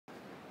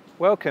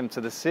Welcome to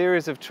the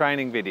series of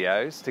training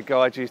videos to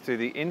guide you through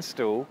the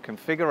install,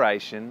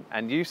 configuration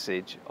and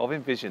usage of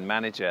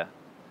EnvisionManager.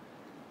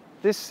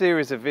 This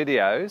series of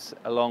videos,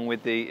 along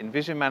with the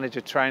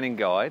EnvisionManager Training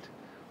Guide,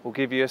 will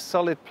give you a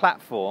solid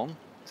platform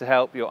to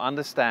help your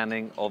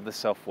understanding of the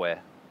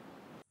software.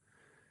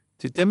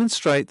 To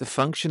demonstrate the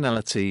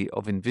functionality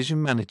of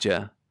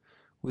EnvisionManager,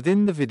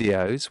 within the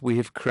videos we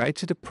have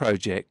created a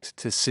project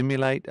to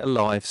simulate a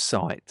live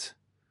site.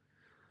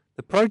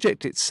 The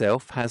project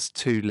itself has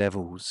two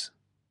levels.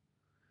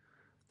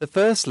 The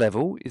first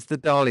level is the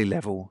DALI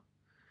level.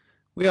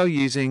 We are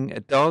using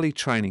a DALI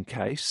training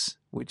case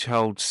which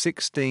holds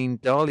 16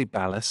 DALI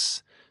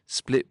ballasts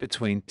split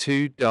between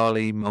two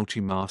DALI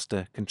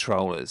multi-master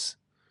controllers.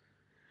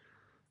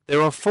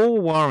 There are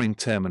 4 wiring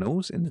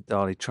terminals in the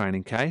DALI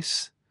training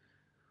case.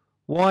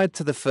 Wired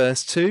to the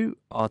first two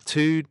are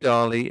 2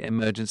 DALI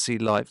emergency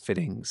light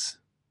fittings.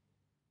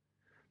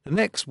 The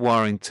next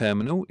wiring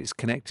terminal is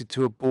connected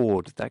to a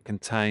board that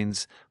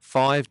contains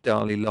 5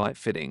 DALI light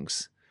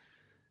fittings.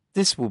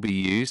 This will be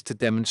used to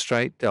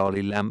demonstrate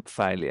DALI lamp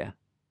failure.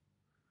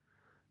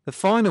 The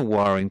final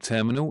wiring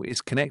terminal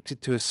is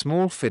connected to a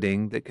small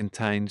fitting that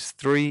contains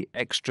 3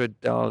 extra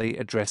DALI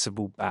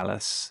addressable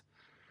ballasts.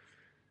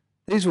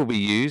 These will be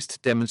used to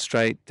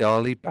demonstrate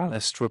DALI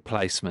ballast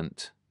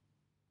replacement.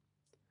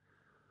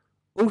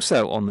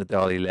 Also on the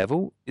DALI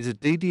level is a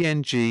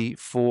DDNG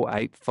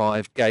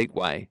 485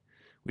 gateway,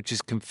 which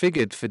is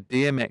configured for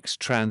DMX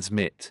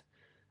transmit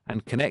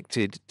and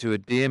connected to a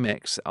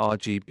DMX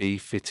RGB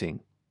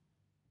fitting.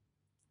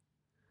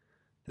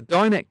 The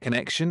Dynet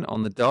connection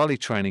on the DALI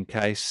training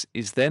case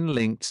is then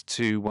linked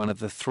to one of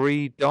the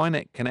 3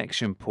 Dynet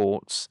connection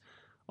ports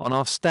on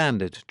our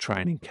standard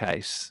training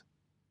case.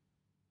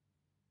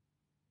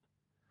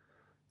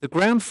 The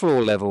ground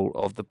floor level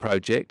of the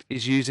project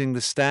is using the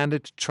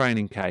standard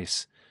training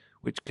case,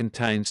 which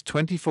contains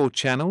 24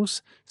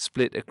 channels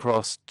split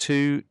across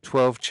 2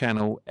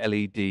 12-channel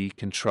LED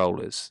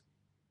controllers.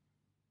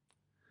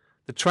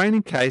 The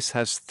training case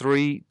has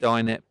 3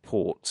 Dynet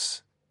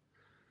ports.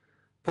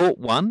 Port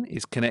 1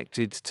 is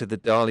connected to the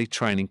DALI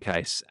training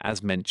case,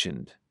 as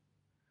mentioned.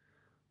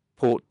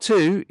 Port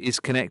 2 is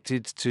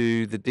connected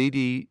to the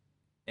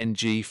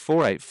DDNG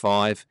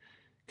 485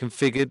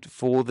 configured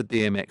for the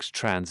DMX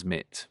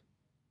transmit.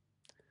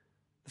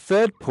 The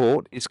third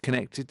port is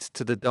connected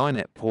to the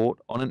Dynet port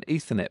on an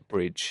Ethernet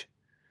bridge.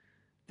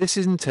 This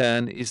in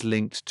turn is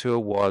linked to a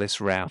wireless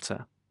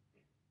router.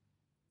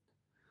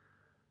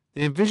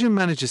 The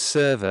EnvisionManager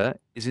server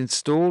is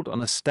installed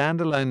on a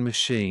standalone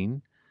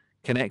machine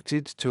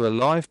connected to a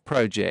live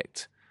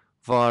project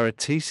via a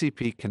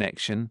TCP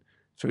connection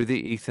through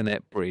the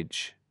Ethernet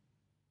bridge.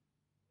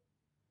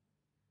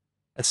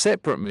 A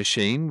separate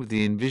machine with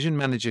the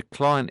EnvisionManager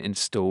client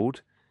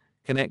installed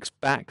connects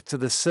back to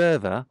the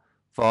server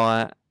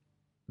via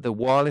the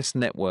wireless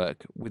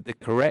network with the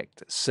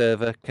correct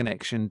server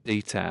connection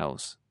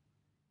details.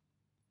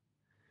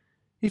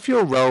 If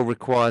your role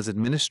requires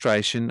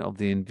administration of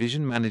the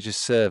EnvisionManager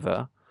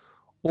server,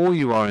 or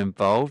you are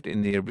involved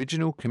in the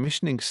original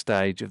commissioning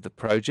stage of the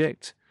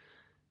project,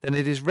 then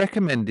it is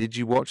recommended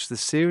you watch the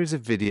series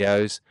of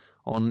videos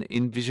on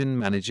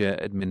EnvisionManager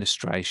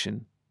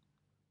administration.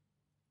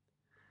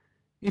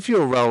 If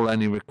your role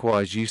only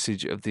requires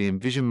usage of the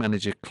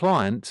EnvisionManager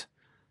client,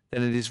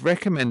 then it is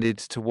recommended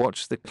to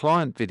watch the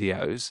client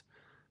videos,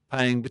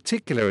 paying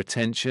particular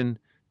attention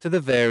to the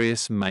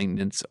various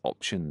maintenance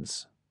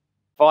options.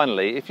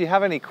 Finally, if you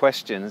have any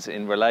questions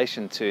in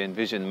relation to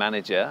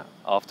EnvisionManager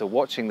after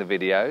watching the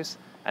videos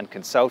and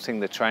consulting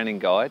the training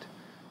guide,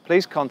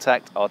 please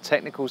contact our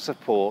technical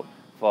support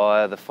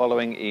via the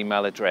following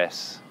email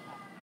address: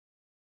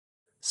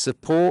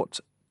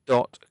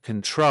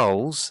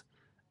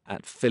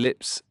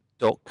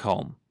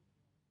 support.controls@philips.com